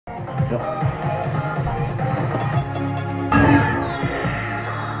Still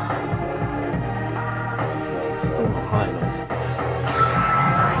not high enough.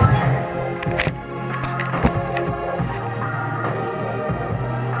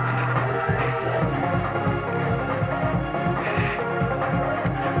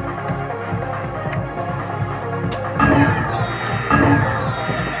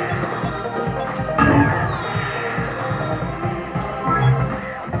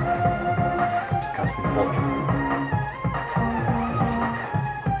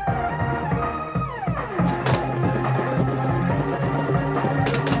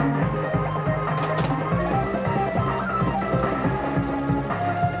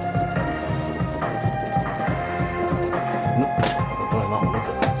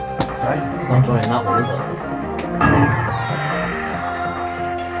 Not joining that one, is it?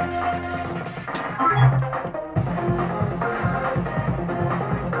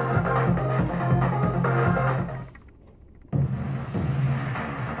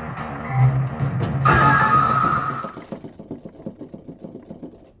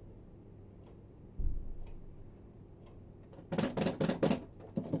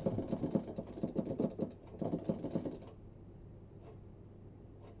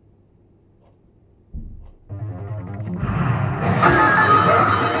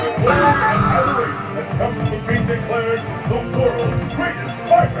 Declared the world's greatest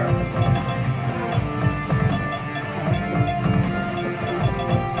fighter!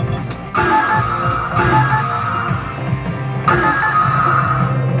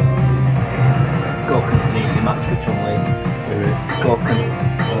 Goku's an easy match for Chun-Li. Goku.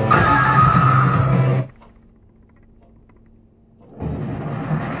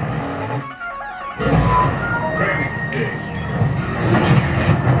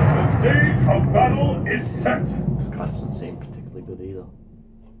 The stage of battle is set! This guy doesn't seem particularly good either.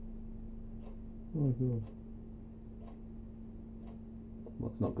 Oh god. Well,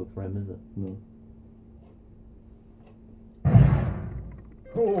 it's not good for him, is it? No.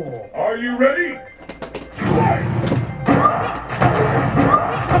 Cool. Are you ready? Fight!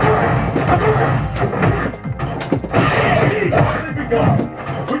 Already begun.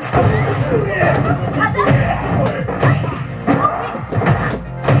 Which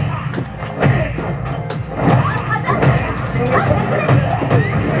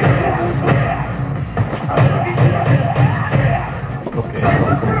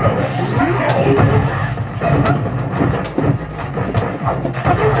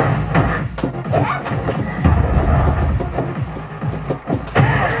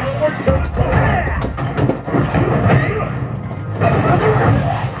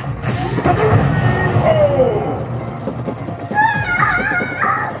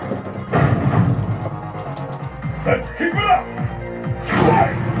Let's keep it up!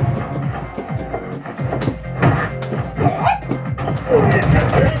 Fight!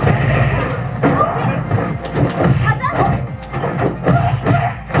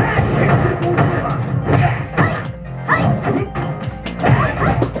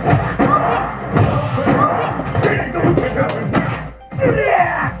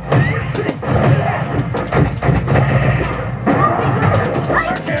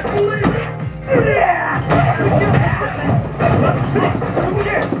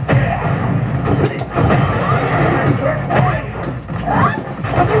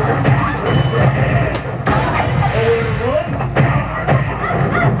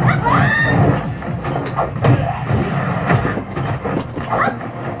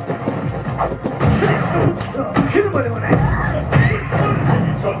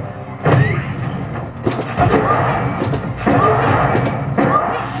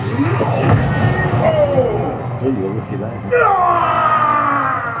 Look at that.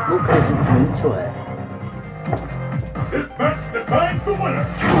 Look, there's something into it. This match decides the winner!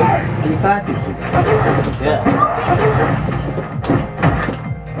 And you can't do something. Yeah.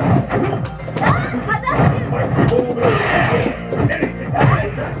 Anything!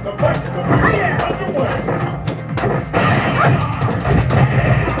 The fight is officially underway!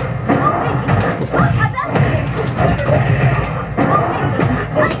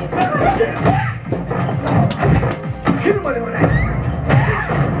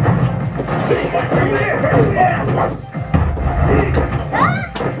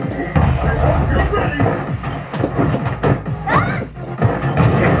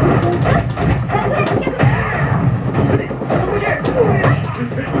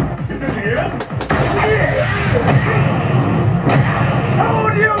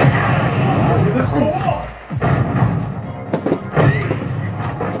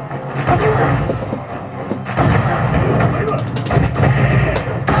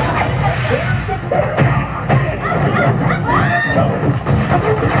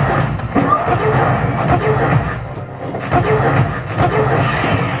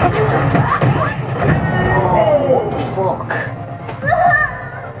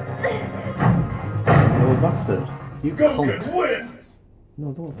 bastard. You Goku cunt. wins!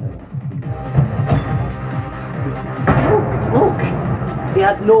 No, don't say that. Look! He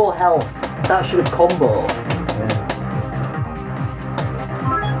had no health. That should have comboed. Yeah.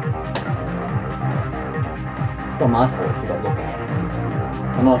 It's not my fault if you got lucky. I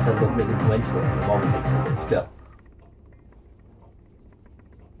know I said look didn't go into it, but still.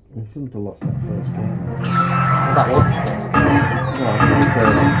 We shouldn't have lost that first game. That was the first game. No,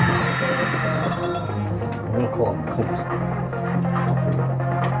 I'm gonna call him cunt.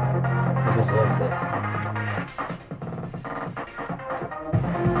 He deserves it.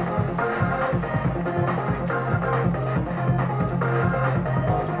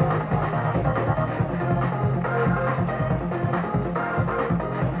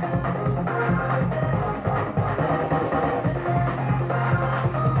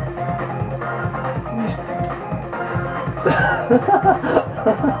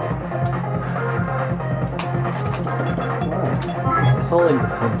 It's all in the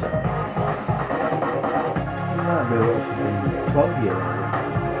fun, Jack. you might be able to be 12 years old.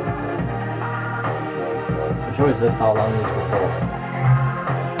 I'm sure he's heard foul language before.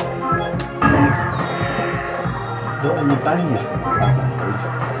 What when you bang you from that language?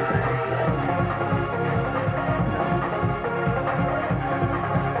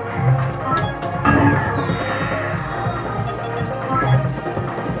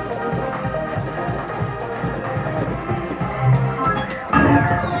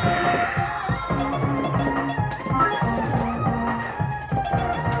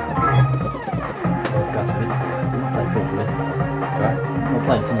 Those guys from Italy. I'm not playing someone from Italy. Right? I'm not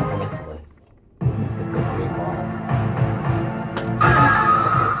playing someone from Italy. They've got 3 bars.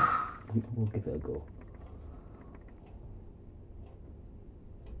 We'll give it a go.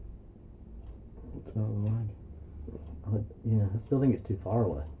 It's out of the line. Yeah, I still think it's too far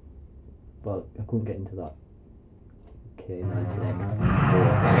away. But I couldn't get into that K19M4.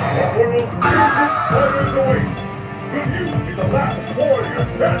 World Warriors awaits! Will you be the last warrior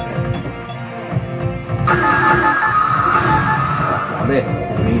standing? Now this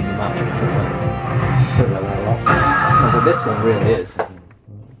is an easy match for Chun-Li. No, but this one really is.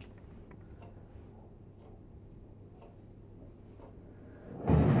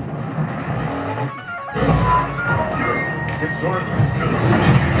 Return to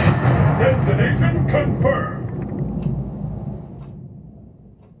destination confirmed.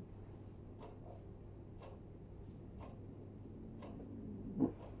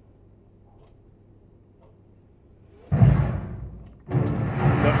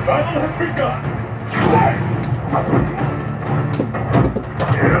 The battle has begun. Fight!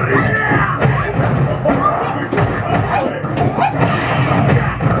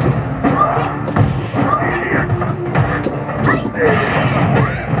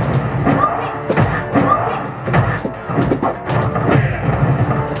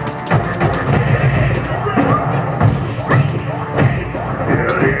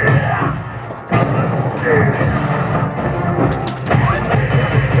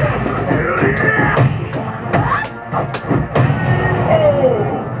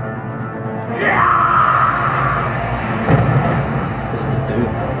 This is doom.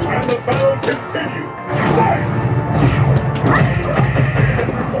 And the battle continues. Fight!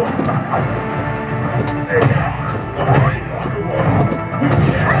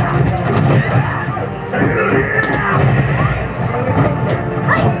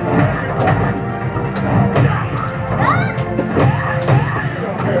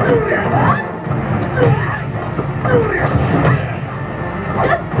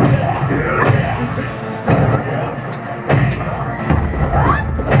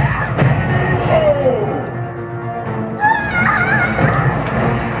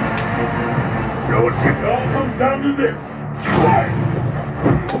 It all comes down to this. Fight!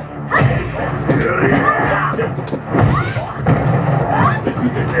 This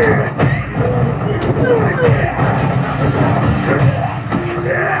is it.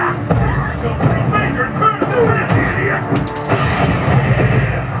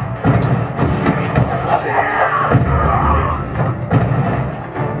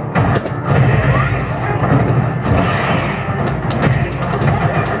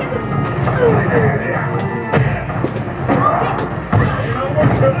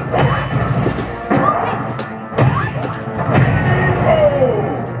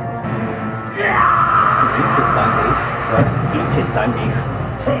 Zang.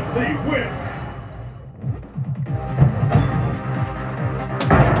 Chun-Li wins.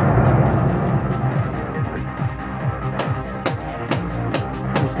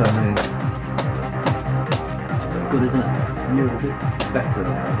 What's that mean? It's pretty good, isn't it? You better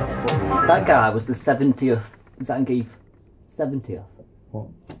now. That's what we- That guy was the 70th Zangief. 70th. What?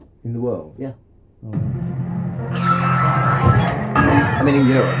 In the world? Yeah. Oh, I mean, in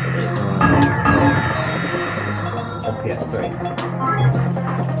Europe it is. On PS3.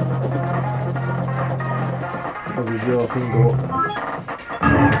 how did your thing go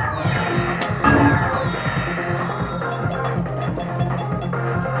up?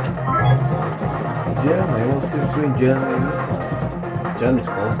 Germany? What's the difference between Germany and Italy? Germany's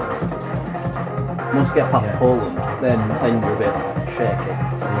closer. Once you get past Yeah. Poland, then you're a bit shaky.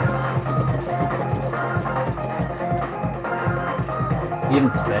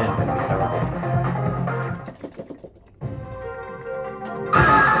 Even Spain can be terrible.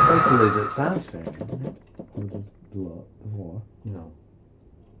 Italy's at South Spain, isn't it? There's a lot before. No.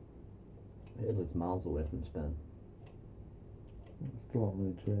 Italy's miles away from Spain. It's still on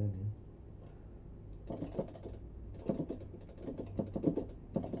Mediterranean.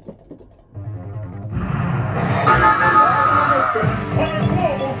 On a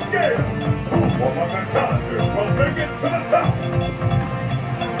global scale, who among the challengers will make it to the top?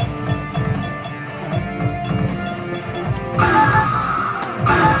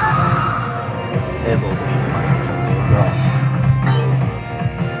 Abel's as well.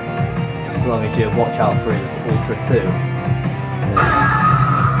 Just as long as you watch out for his Ultra 2.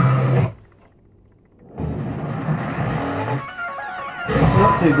 It's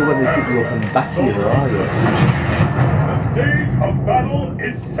not too good when they pick you up and batter you, are you? The stage of battle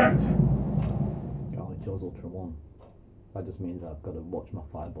is set. Oh, it shows Ultra 1. That just means I've got to watch my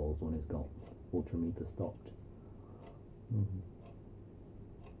fireballs when it's got Ultra meter stopped.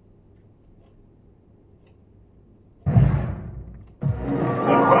 The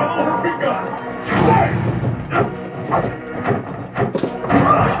battle has begun. Fight!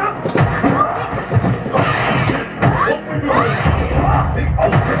 The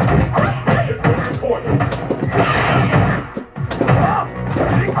ultimate is before you.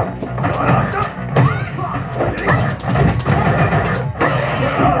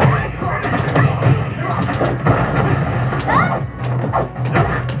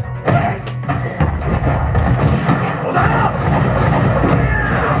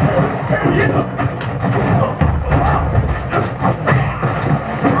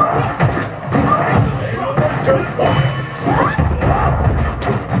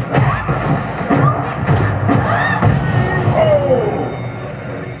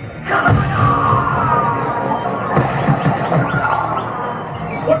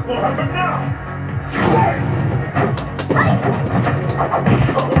 What will happen now?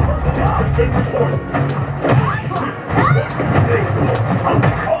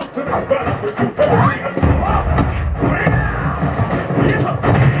 Ultimate battle for supremacy has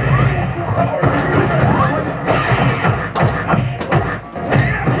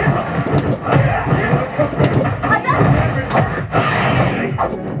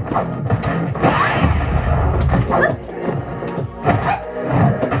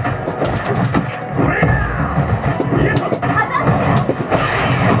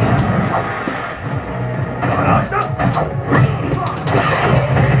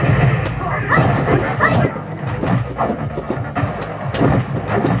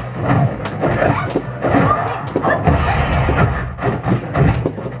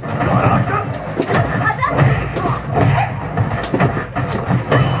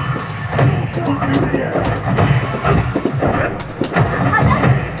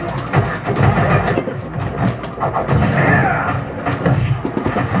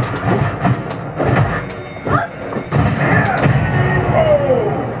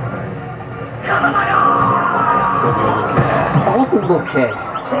That wasn't lucky.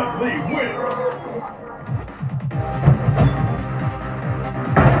 Chun-Li wins.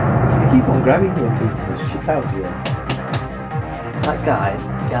 You keep on grabbing you and beating the shit out of you. That guy,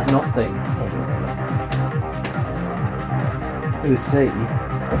 he had nothing. It was C.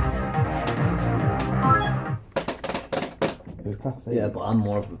 It was class C. Yeah, but I'm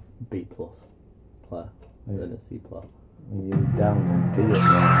more of a B plus player Yeah. than a C player. And you're down in D at the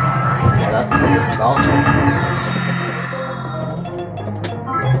Yeah, that's a good start.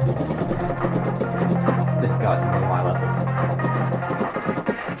 This guy's more my level.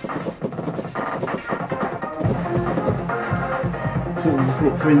 So we'll just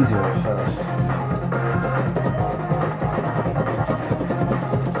look Frenzy on first.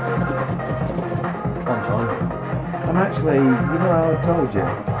 Come on, John. I'm actually, you know how I told you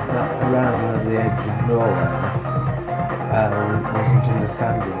that around the edge of nowhere, I wasn't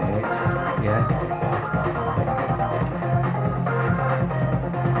understanding it, yeah?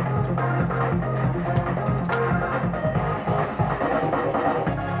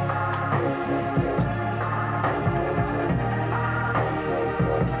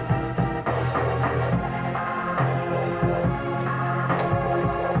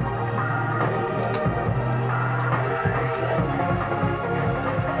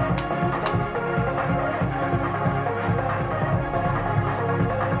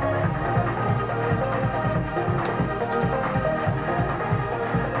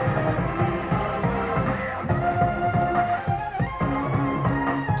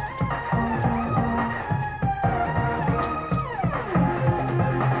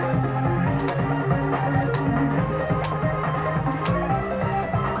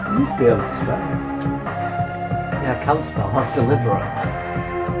 be able to spell. Yeah, I can spell. That's deliberate.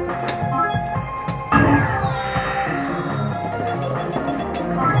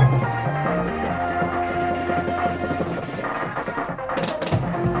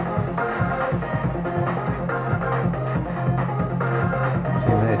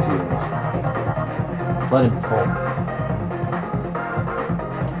 Let him fall.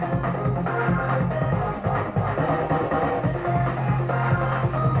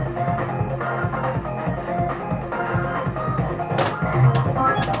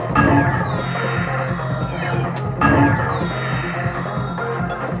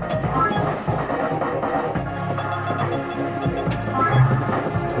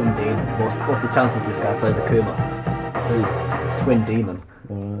 Twin Demon. What's the chances this guy plays a Kuma? Who? Twin Demon.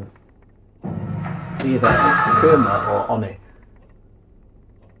 It's either Kuma or Oni.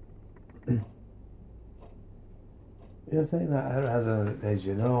 You're saying that as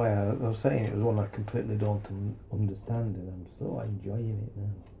you know, I was saying it was one I completely don't understand, and I'm so enjoying it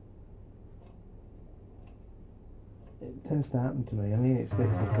now. It tends to happen to me. I mean, it's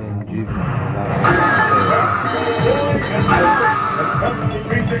basically in juvenile.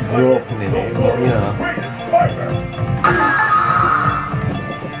 We're opening it, but you know.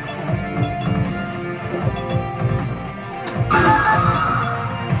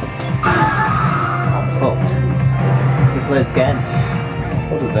 Plays Gen.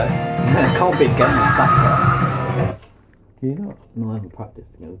 What was that? Can't beat Gen with Sakura. Do you not? No, I haven't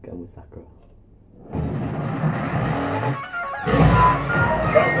practiced against Gen with Sakura.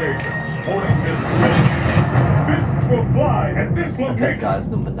 Fists will fly at this And location. this guy's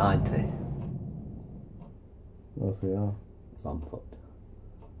number 90. Yes, we are. So I'm fucked.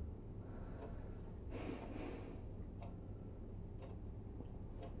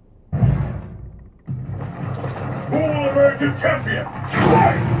 Who will emerge a champion?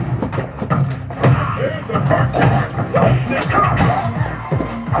 Fight! There's the first one.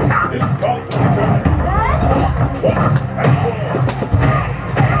 This talk will be done. Once and for all.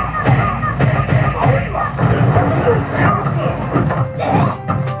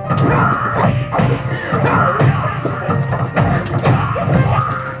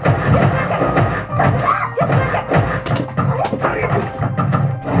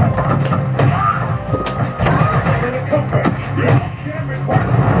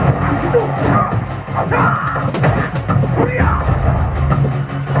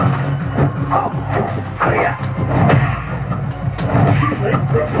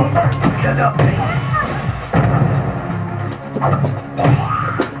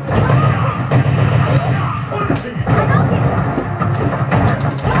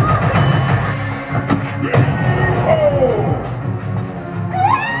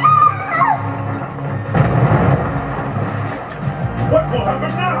 What will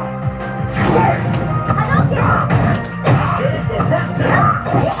happen now? There's the first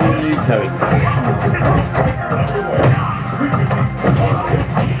New character.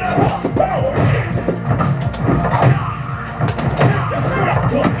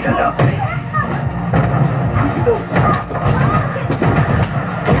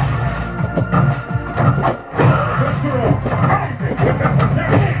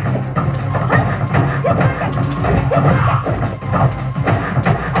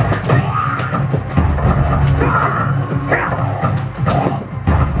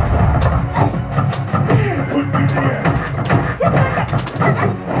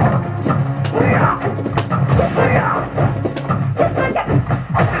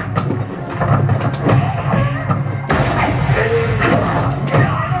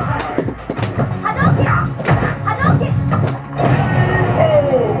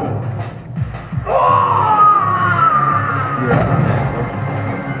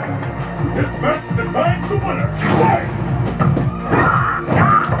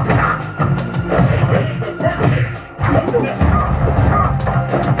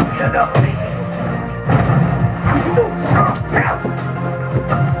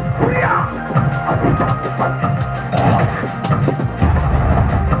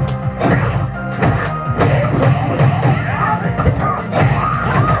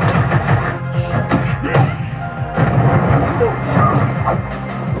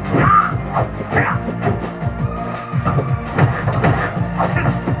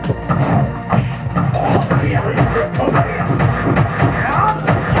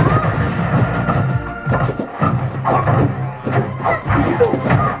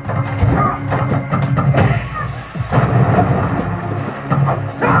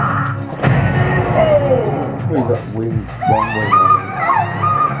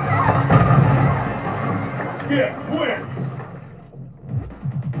 Yeah, wins.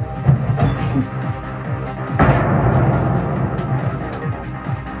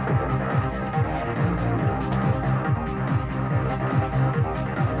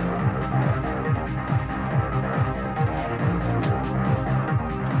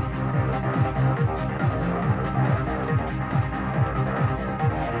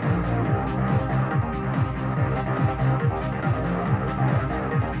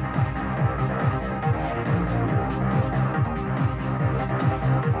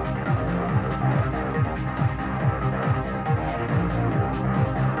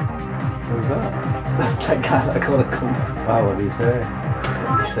 that? That's that guy that got a cunt. Oh, what do you say?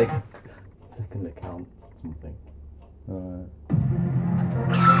 He's like, second account, something.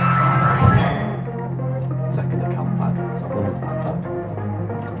 Second account fag, so I'm fag.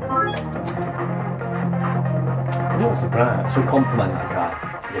 I'm not surprised. I should compliment that guy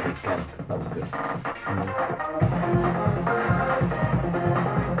with his Kent, because that was good.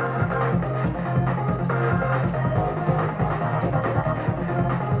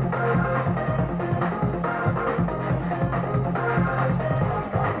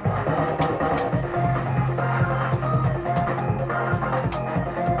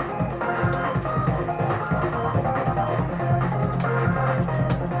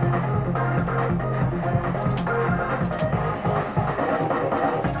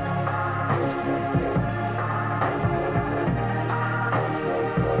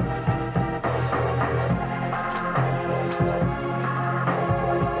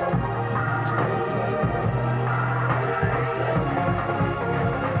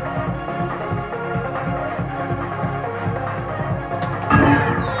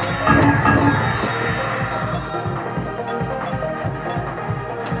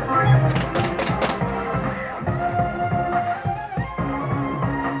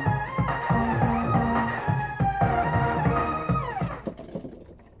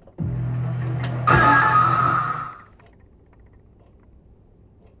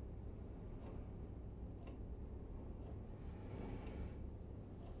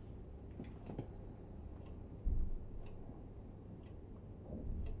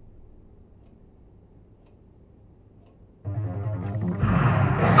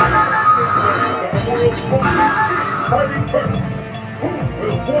 Fighting turtle. Who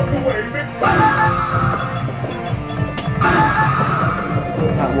will walk away victorious?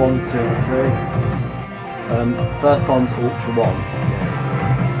 What's that 1, 2, 3? First one's Ultra 1.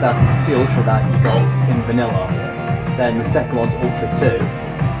 That's the Ultra that you got in Vanilla. Then the second one's Ultra 2,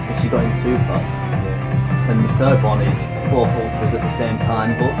 which you got in Super. Then the third one is both Ultras at the same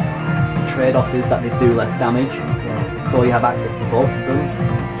time, but the trade-off is that they do less damage. So you have access to both of them.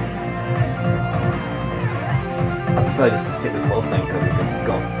 I prefer just to sit with Ocendre because it's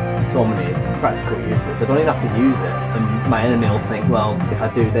got so many practical uses. I don't even have to use it, and my enemy will think, well, if I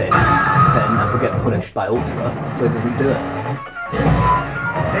do this, then I will get punished by Ultra, so it doesn't do it.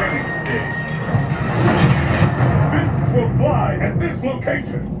 Training stage. Fists will fly at this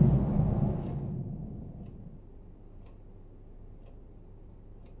location.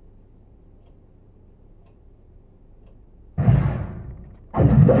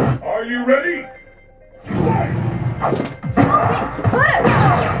 Are you ready?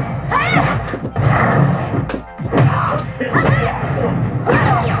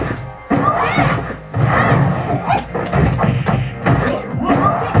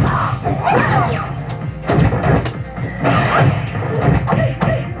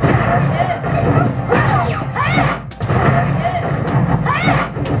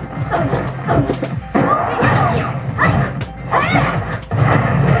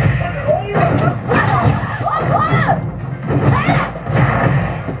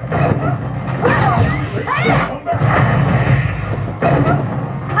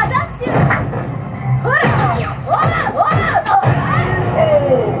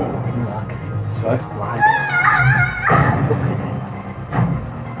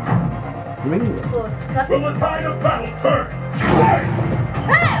 Will the tide of battle turn?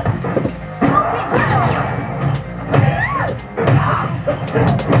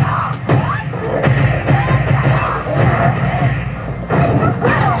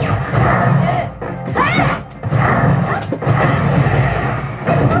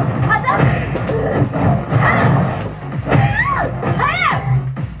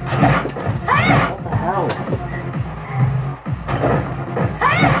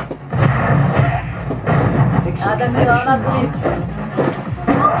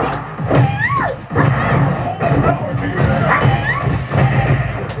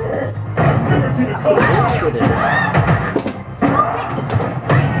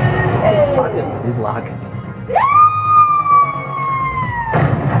 He's lagging.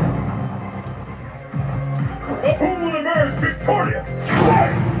 Who will emerge victorious?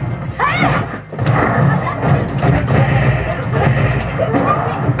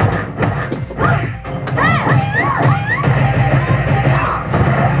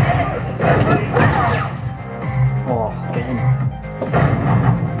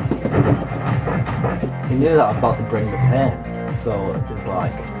 He knew that I was about to bring the pain, so it's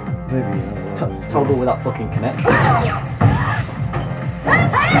like toggle with that fucking connection.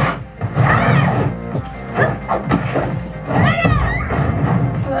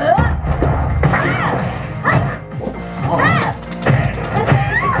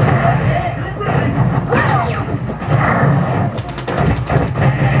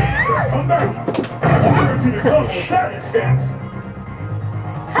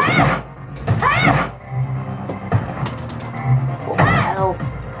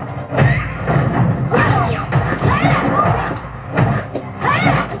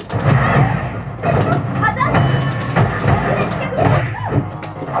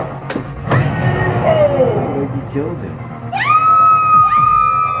 killed him.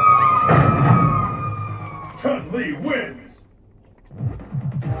 Chun-Li wins!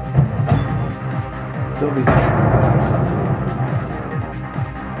 Don't be testing that something.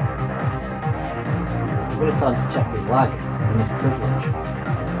 I'm going to tell him to check his lag and his privilege.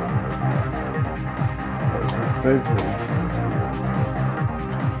 What's his privilege?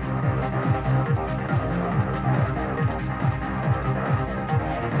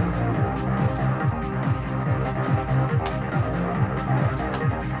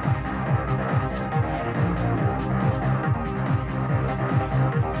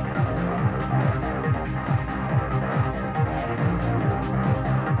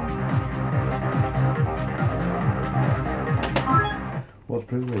 What's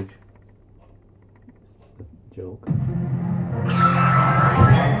privilege? It's just a joke.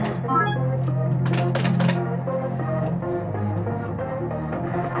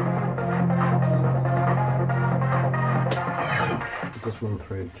 Just run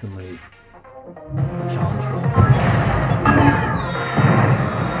through Chun-Li's challenge run.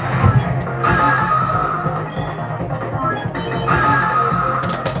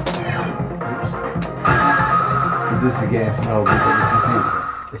 Is this against an open computer?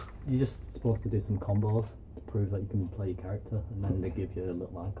 You're just supposed to do some combos to prove that you can play your character, and then they give you a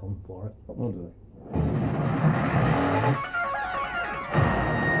little icon for it. What do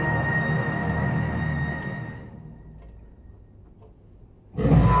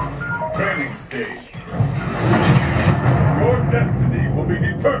Training stage. Your destiny will be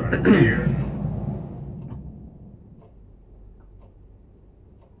determined here.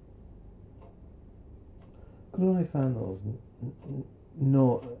 Could only find those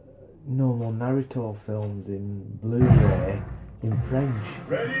no more Naruto films in Blu-ray in French.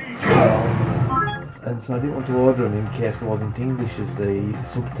 Ready? And so I didn't want to order them in case I wasn't English as the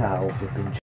subtitles were